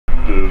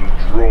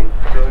drunk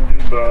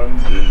and you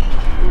landed.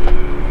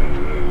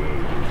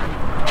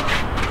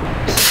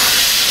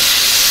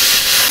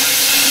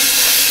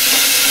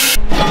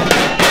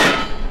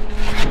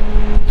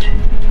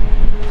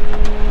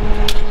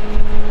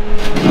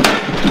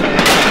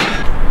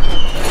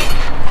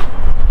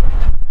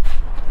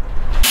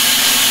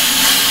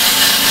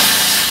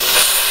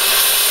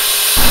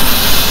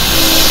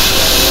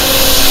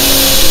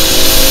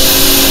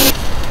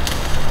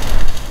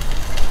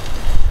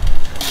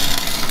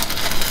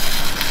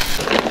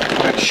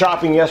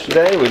 Shopping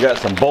yesterday, we got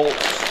some bolts,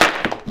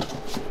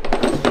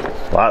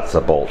 lots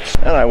of bolts,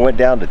 and I went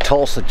down to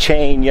Tulsa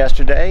Chain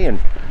yesterday and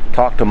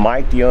talked to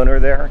Mike, the owner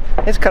there.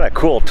 It's kind of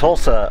cool.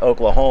 Tulsa,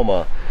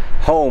 Oklahoma,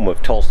 home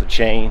of Tulsa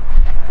Chain,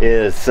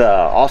 is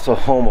also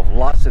home of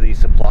lots of these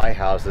supply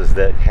houses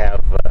that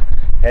have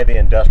heavy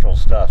industrial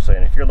stuff. So,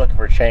 and if you're looking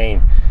for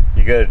chain,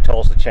 you go to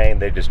Tulsa Chain.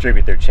 They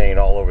distribute their chain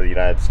all over the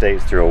United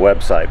States through a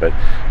website, but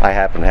I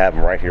happen to have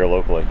them right here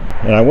locally.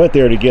 And I went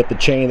there to get the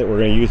chain that we're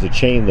going to use to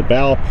chain the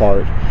bow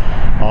part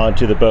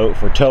onto the boat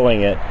for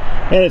towing it,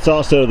 and it's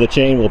also the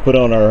chain we'll put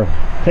on our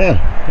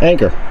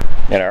anchor.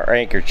 And our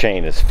anchor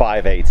chain is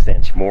 5/8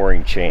 inch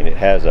mooring chain. It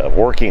has a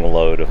working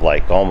load of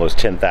like almost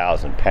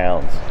 10,000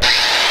 pounds.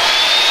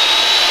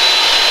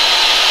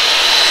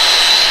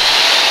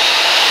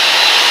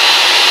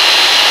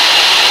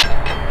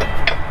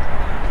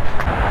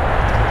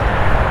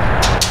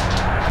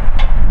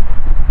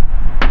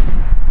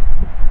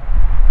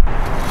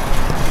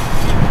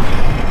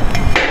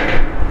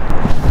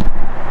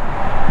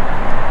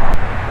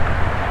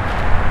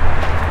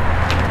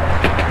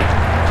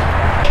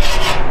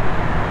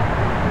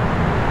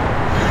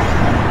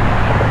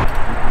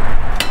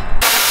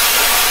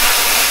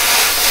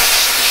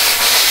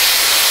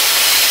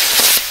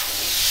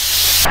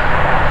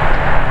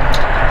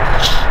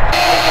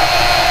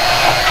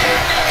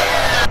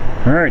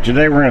 Alright,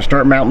 today we're going to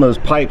start mounting those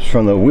pipes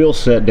from the wheel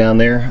set down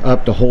there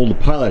up to hold the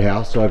pilot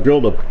house. So I've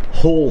drilled a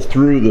hole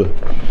through the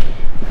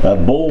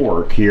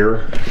bulwark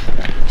here,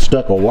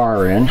 stuck a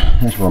wire in.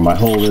 That's where my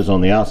hole is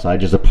on the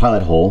outside, just a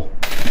pilot hole.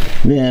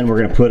 Then we're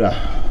going to put a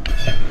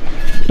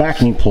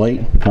backing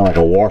plate, kind of like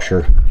a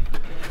washer,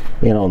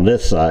 in on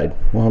this side.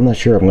 Well, I'm not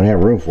sure I'm going to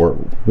have room for it.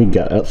 We can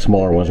get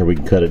smaller ones or we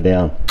can cut it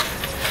down.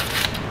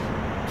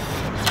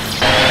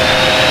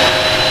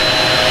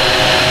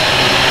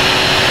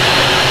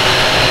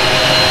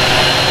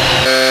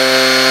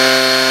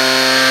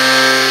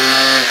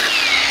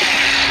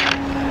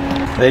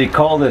 They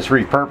call this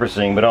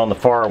repurposing, but on the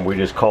farm we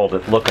just called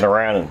it looking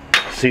around and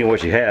seeing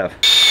what you have.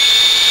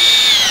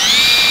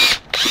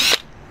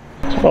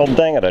 Well,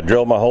 dang it, I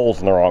drilled my holes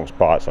in the wrong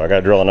spot, so I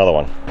gotta drill another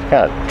one.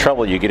 Kind of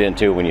trouble you get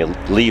into when you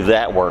leave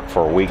that work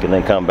for a week and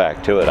then come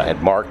back to it. I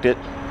had marked it,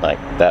 like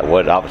that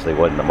wood obviously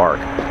wasn't a mark.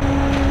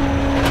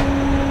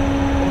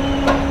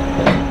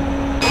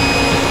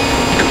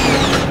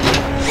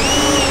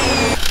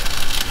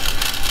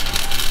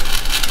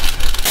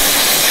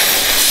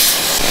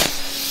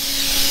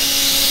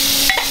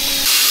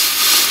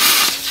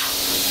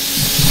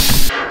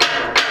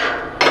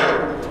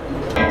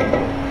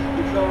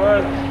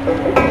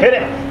 Hit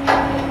it!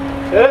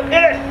 Hit it!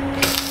 Hit it!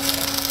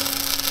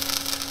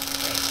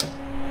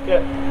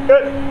 Good.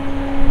 Good.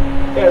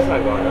 Yeah, it's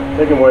not going up.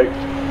 They can wait.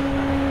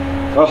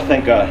 Oh,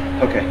 thank God.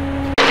 Okay.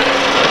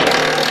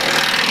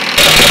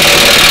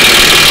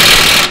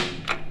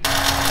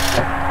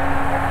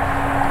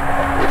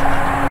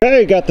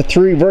 Okay, got the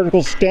 3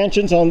 vertical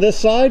stanchions on this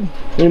side.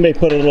 We may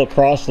put a little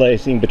cross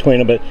lacing between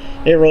them, but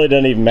it really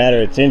doesn't even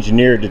matter. It's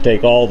engineered to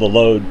take all the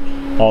load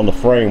on the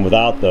frame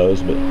without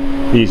those, but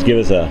these give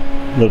us a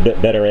little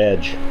bit better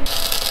edge. 2,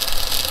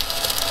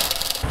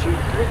 3.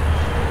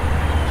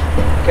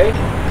 Okay.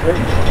 3.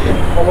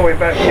 All the way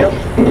back in.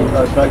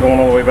 No, it's not going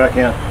all the way back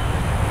in.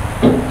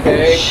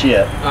 Okay.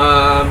 Shit.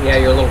 Yeah,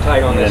 you're a little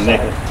tight on this side.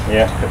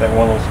 Yeah, got that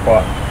one little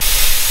spot.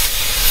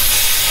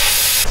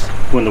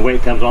 When the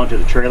weight comes onto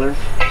the trailer.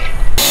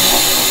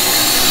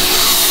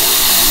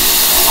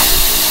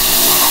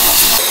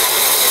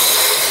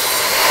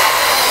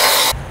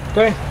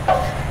 Okay.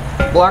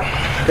 Block.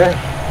 Okay.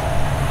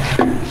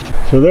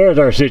 So there's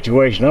our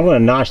situation. I'm going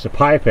to notch the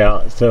pipe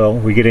out so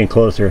we get in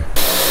closer.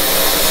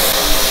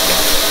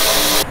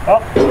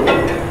 Oh.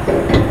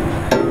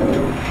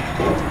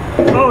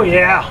 Oh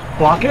yeah,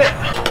 block it.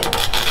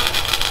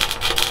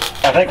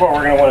 I think what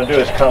we're going to want to do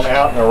is come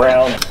out and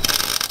around.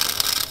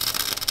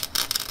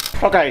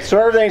 Okay, so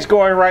everything's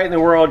going right in the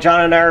world.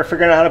 John and I are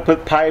figuring out how to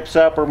put pipes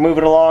up or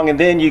moving along, and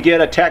then you get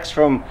a text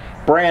from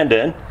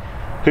Brandon,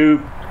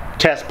 who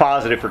tests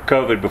positive for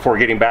COVID before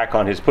getting back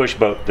on his push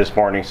boat this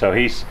morning. So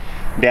he's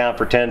down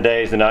for 10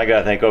 days, and I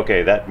gotta think,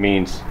 okay, that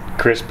means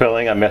Chris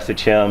Pilling, I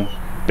message him,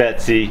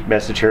 Betsy,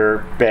 message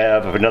her,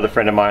 Bev, another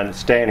friend of mine that's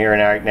staying here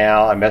right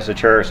now, I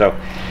message her. So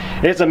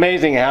it's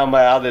amazing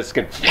how this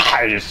can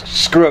just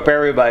screw up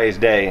everybody's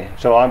day.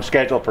 So I'm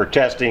scheduled for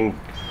testing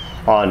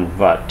on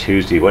what,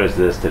 Tuesday. What is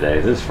this today?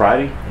 Is this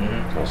Friday?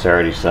 Mm-hmm. So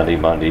Saturday, Sunday,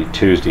 Monday,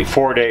 Tuesday.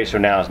 4 days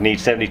from now. I need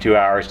 72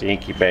 hours to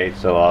incubate,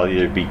 so I'll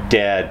either be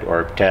dead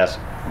or test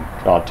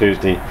on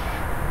Tuesday.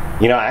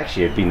 You know,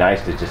 actually, it'd be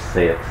nice to just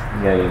say it's,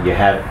 you know, you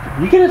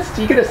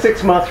get a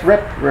 6 month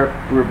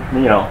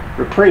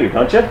reprieve,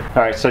 don't you? All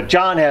right, so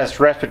John has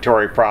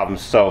respiratory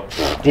problems, so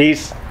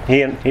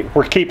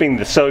we're keeping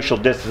the social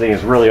distancing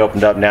is really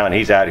opened up now, and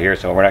he's out here,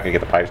 so we're not gonna get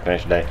the pipes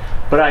finished today.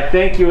 But I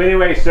thank you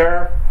anyway,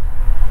 sir.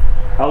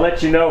 I'll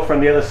let you know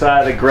from the other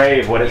side of the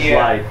grave what it's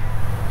like.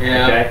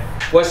 Yeah. Okay.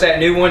 What's that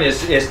new one?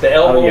 Is the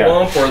elbow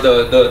bump or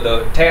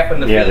the tap in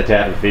the feet? Yeah, the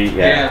tap in the feet.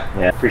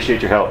 Yeah.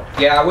 Appreciate your help.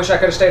 Yeah, I wish I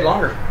could have stayed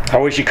longer. I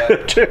wish you could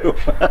have too.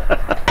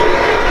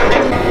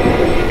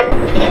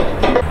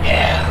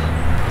 Yeah.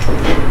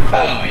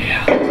 Oh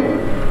yeah.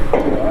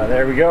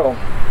 There we go.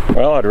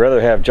 Well, I'd rather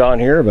have John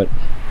here, but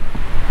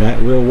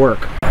that will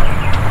work.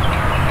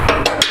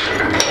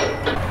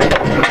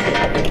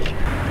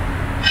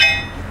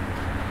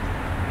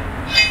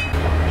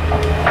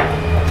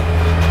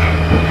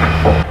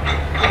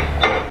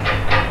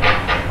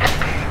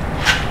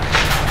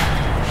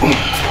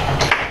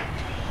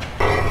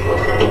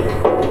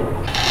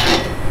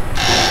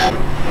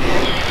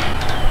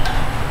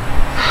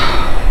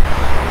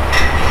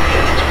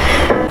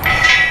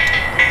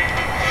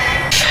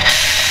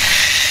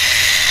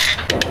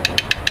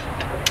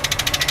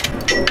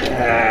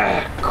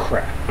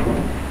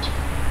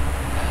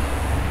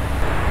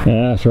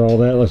 After all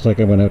that, looks like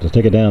I'm going to have to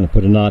take it down and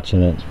put a notch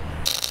in it.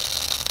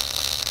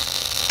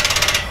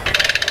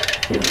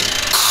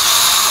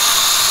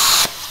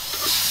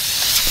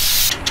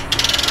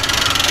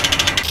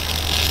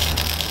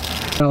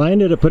 Well, I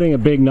ended up putting a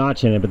big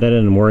notch in it, but that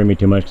didn't worry me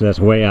too much because that's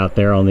way out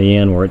there on the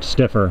end where it's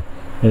stiffer.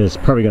 And it's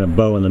probably going to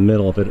bow in the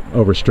middle if it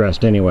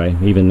overstressed anyway,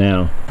 even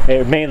now.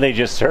 It mainly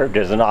just served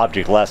as an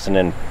object lesson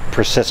in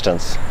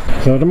persistence.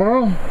 So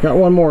tomorrow, got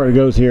one more that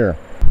goes here.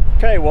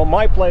 Okay, well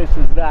my place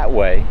is that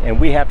way,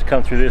 and we have to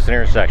come through this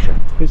intersection.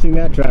 Missing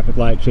that traffic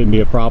light shouldn't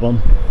be a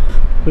problem,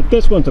 but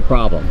this one's a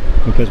problem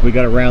because we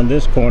got to round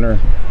this corner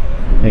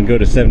and go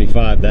to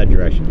 75 that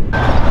direction.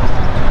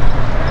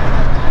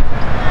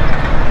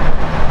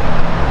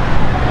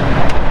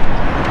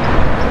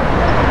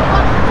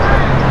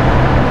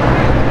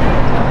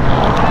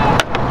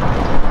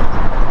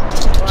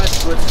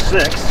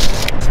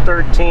 It's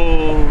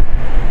 13,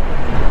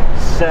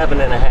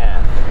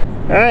 7.5.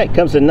 Alright,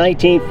 comes to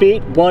 19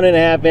 feet,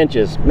 1.5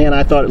 inches. Man,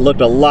 I thought it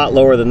looked a lot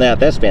lower than that.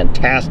 That's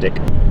fantastic.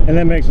 And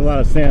that makes a lot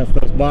of sense.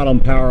 Those bottom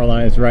power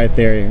lines right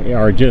there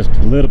are just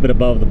a little bit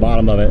above the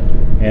bottom of it.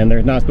 And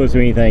there's not supposed to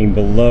be anything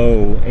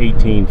below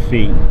 18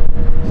 feet.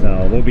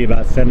 So we'll be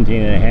about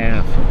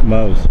 17.5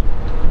 most.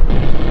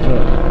 So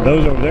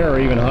those over there are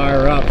even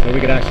higher up, so we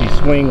could actually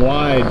swing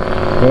wide,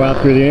 go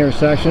out through the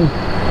intersection,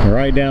 and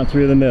right down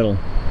through the middle.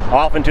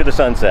 Off into the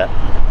sunset.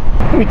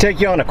 Let me take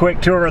you on a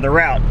quick tour of the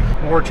route.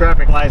 More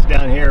traffic lights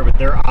down here, but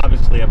they're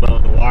obviously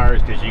above the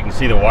wires because you can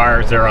see the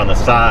wires there on the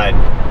side.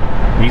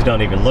 These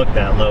don't even look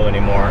that low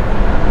anymore.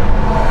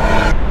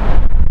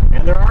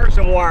 And there are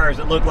some wires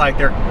that look like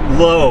they're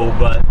low,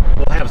 but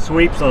we'll have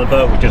sweeps on the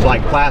boat, which is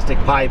like plastic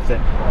pipes that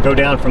go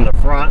down from the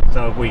front.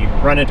 So if we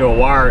run into a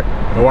wire,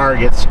 the wire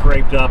gets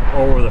scraped up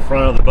over the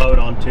front of the boat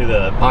onto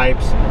the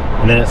pipes,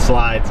 and then it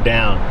slides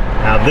down.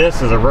 Now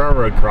this is a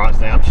railroad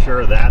crossing. I'm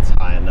sure that's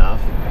high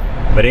enough.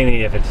 But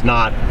if it's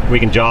not, we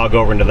can jog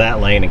over into that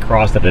lane and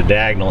cross at a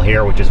diagonal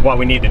here, which is what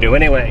we need to do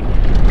anyway,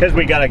 because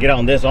we got to get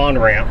on this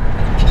on-ramp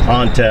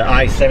onto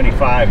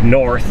I-75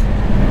 north.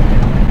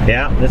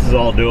 Yeah, this is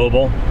all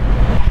doable.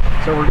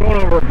 So we're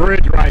going over a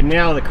bridge right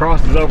now that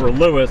crosses over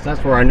Lewis.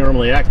 That's where I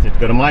normally exit to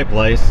go to my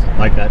place,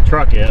 like that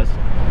truck is.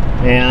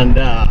 And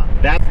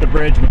that's the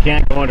bridge we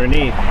can't go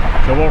underneath.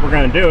 So what we're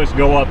going to do is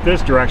go up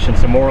this direction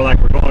some more, like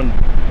we're going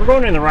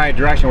in the right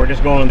direction. We're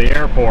just going to the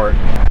airport.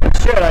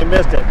 Shit, I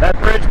missed it. That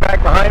bridge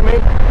back behind me,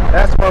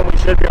 that's one we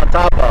should be on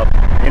top of.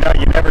 You know,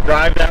 you never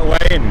drive that way,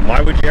 and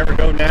why would you ever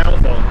go now?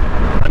 So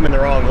I'm in the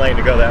wrong lane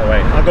to go that way.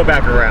 I'll go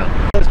back around.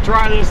 Let's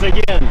try this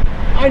again.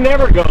 I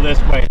never go this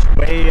way. It's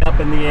way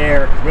up in the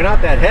air. We're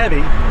not that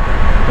heavy,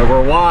 but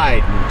we're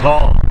wide and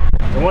tall.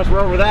 So once we're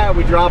over that,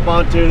 we drop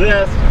onto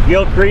this,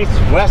 Gilcrease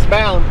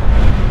westbound.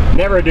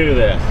 Never do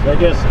this. I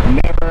just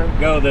never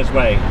go this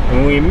way.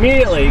 And we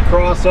immediately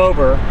cross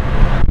over,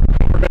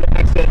 we're going to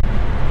exit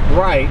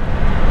right,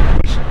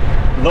 which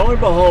lo and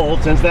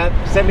behold, since that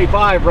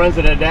 75 runs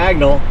at a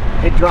diagonal,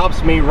 it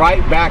drops me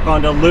right back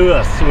onto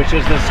Lewis, which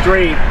is the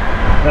street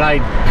that I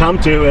come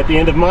to at the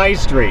end of my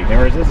street.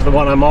 Whereas this is the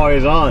one I'm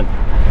always on.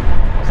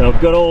 So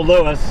good old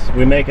Lewis,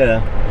 we make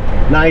a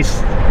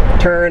nice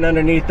turn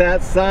underneath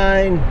that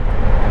sign.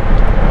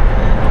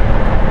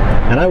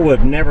 And I would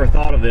have never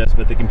thought of this,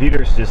 but the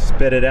computers just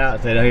spit it out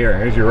and said, oh,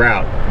 here's your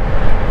route.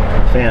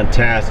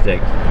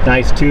 Fantastic.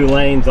 Nice 2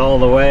 lanes all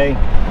the way.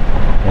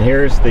 And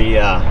here's the,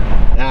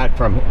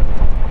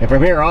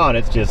 from here on,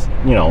 it's just,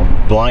 you know,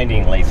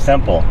 blindingly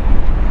simple.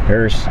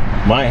 Here's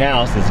my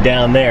house, it's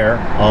down there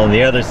on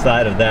the other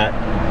side of that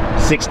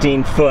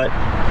 16-foot,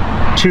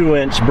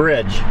 2-inch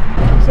bridge.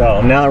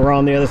 So now we're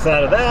on the other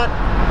side of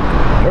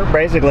that. We're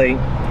basically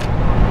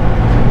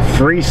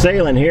free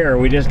sailing here.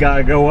 We just got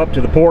to go up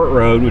to the port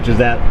road, which is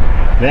that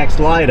next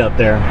light up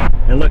there.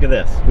 And look at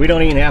this. We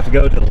don't even have to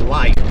go to the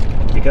light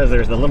to because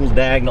there's a little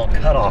diagonal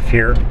cutoff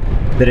here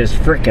that is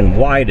freaking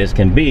wide as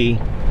can be.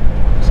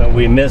 So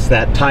we miss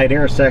that tight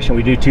intersection.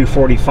 We do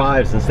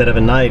 245s instead of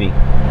a 90.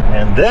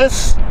 And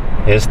this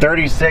is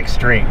 36th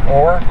Street,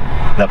 or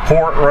the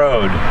Port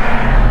Road.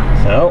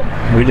 So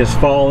we just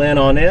fall in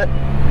on it.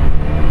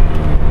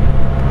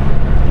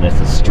 And it's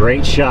a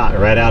straight shot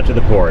right out to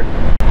the port.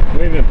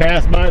 We even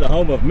passed by the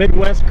home of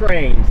Midwest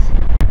Cranes.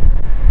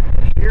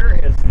 Here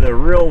is the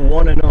real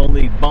one and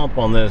only bump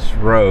on this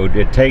road.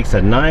 It takes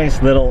a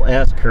nice little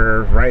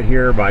S-curve right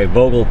here by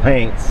Vogel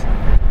Paints.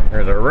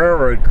 There's a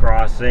railroad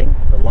crossing.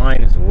 The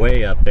line is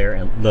way up there,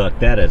 and look,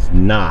 that is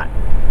not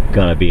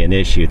gonna be an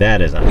issue. That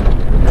is a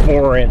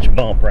 4-inch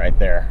bump right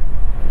there.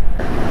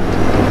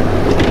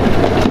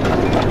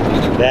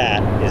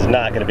 That is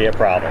not gonna be a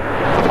problem.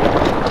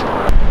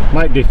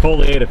 Might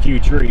defoliate a few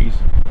trees.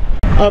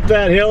 Up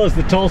that hill is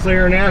the Tulsa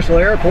International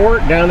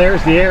Airport. Down there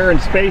is the Air and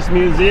Space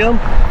Museum.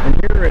 And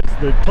here is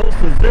the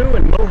Tulsa Zoo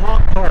and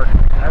Mohawk Park.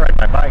 I ride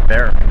my bike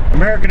there.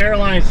 American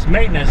Airlines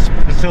maintenance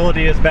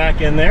facility is back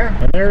in there.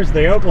 And there's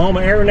the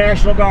Oklahoma Air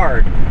National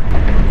Guard.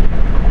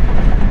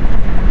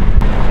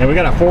 And we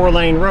got a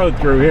 4-lane road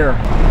through here.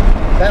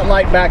 That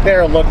light back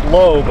there looked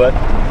low,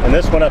 and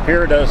this one up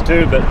here does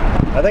too, but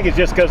I think it's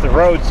just because the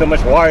road's so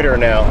much wider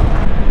now.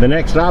 The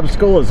next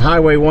obstacle is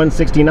Highway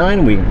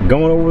 169. We're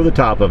going over the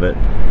top of it.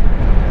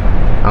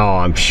 Oh,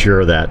 I'm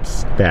sure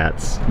that's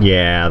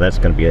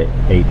gonna be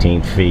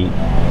 18 feet.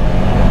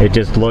 It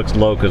just looks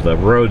low because the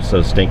road's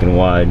so stinking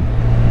wide.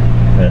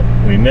 But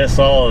we miss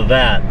all of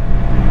that.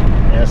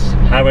 That's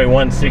Highway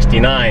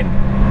 169.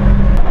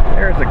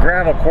 There's the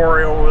gravel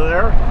quarry over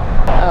there.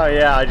 Oh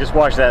yeah, I just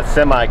watched that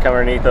semi come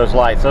underneath those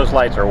lights. Those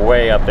lights are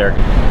way up there.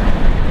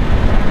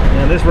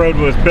 And this road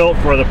was built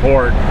for the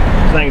port.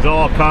 This thing's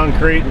all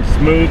concrete and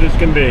smooth as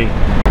can be.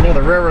 You know,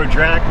 the railroad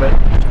track, but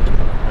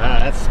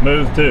that's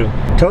smooth too.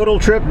 Total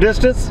trip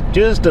distance,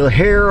 just a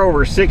hair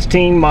over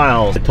 16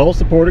 miles. The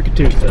Tulsa Port of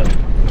Catoosa.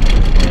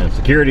 And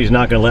security's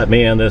not gonna let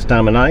me in this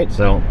time of night,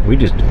 so we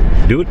just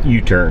do a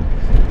U-turn.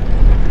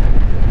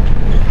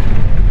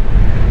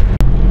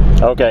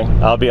 Okay,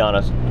 I'll be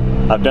honest.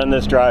 I've done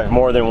this drive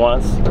more than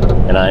once,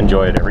 and I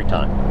enjoy it every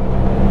time.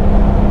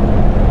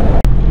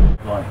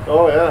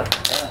 Oh yeah.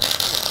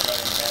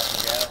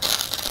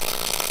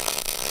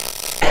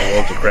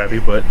 Wheels are crappy,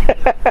 but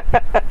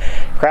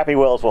crappy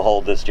wheels will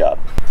hold this job.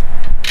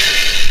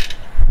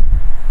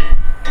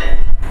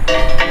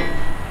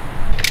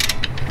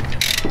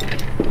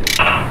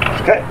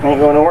 Okay, ain't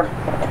going nowhere.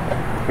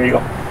 Here you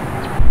go.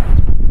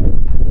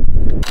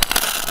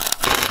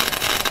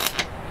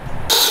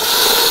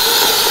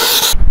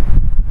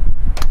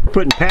 We're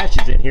putting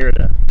patches in here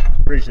to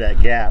bridge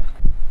that gap.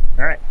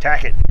 All right,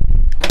 tack it.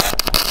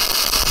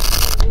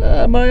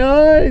 My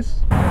eyes.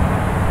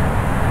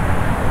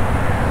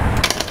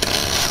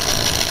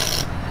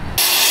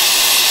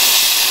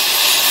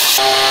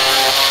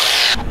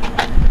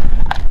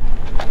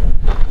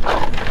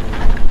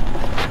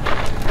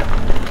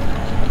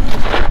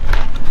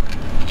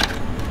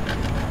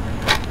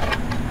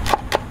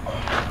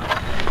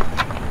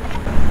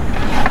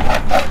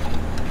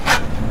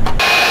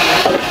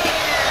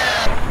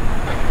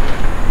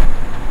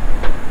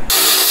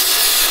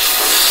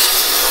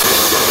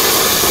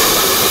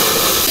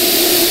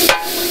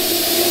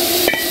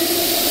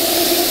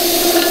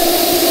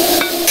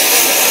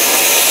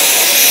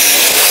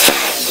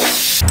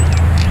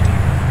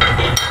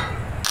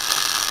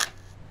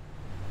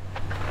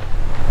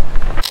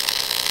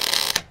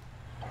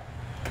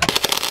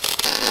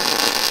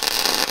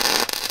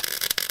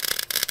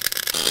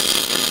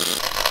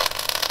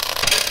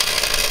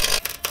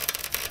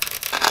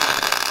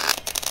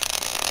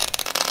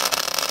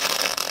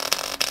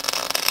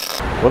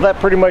 Well,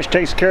 that pretty much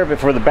takes care of it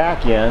for the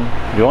back end.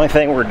 The only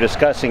thing we're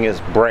discussing is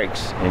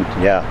brakes, and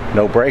yeah,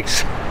 no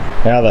brakes.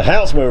 Now the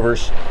house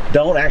movers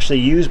don't actually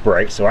use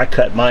brakes, so I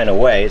cut mine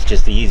away. It's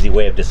just the easy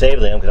way of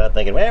disabling them because I'm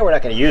thinking, well, we're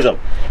not going to use them.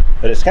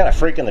 But it's kind of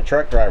freaking the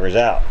truck drivers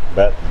out.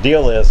 But the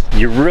deal is,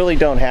 you really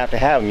don't have to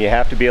have them. You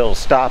have to be able to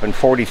stop in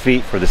 40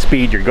 feet for the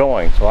speed you're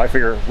going. So I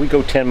figure we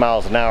go 10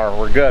 miles an hour,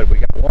 we're good. We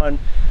got one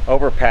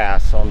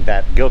overpass on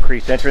that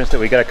Gilcrease entrance that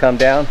we got to come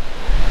down.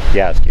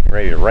 Yeah, it's getting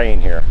ready to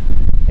rain here.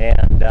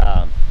 And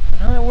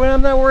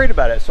I'm not worried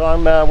about it,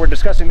 so we're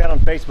discussing that on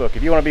Facebook.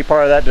 If you want to be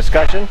part of that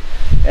discussion,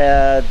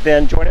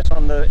 then join us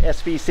on the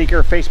SV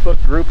Seeker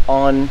Facebook group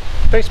on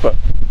Facebook.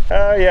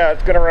 Yeah,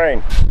 it's gonna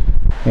rain.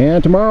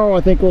 And tomorrow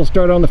I think we'll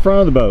start on the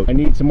front of the boat. I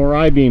need some more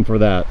I-beam for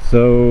that,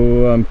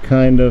 so I'm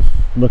kind of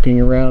looking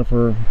around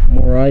for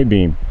more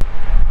I-beam.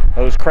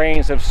 Those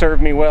cranes have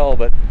served me well,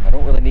 but I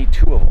don't really need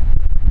 2 of them.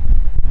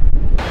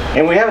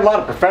 And we have a lot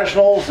of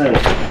professionals and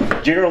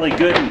generally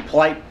good and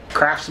polite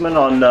craftsmen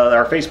on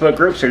our Facebook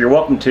group, so you're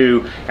welcome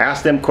to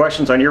ask them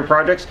questions on your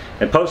projects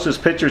and post us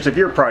pictures of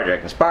your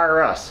project. Inspire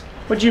us.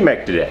 What'd you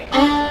make today?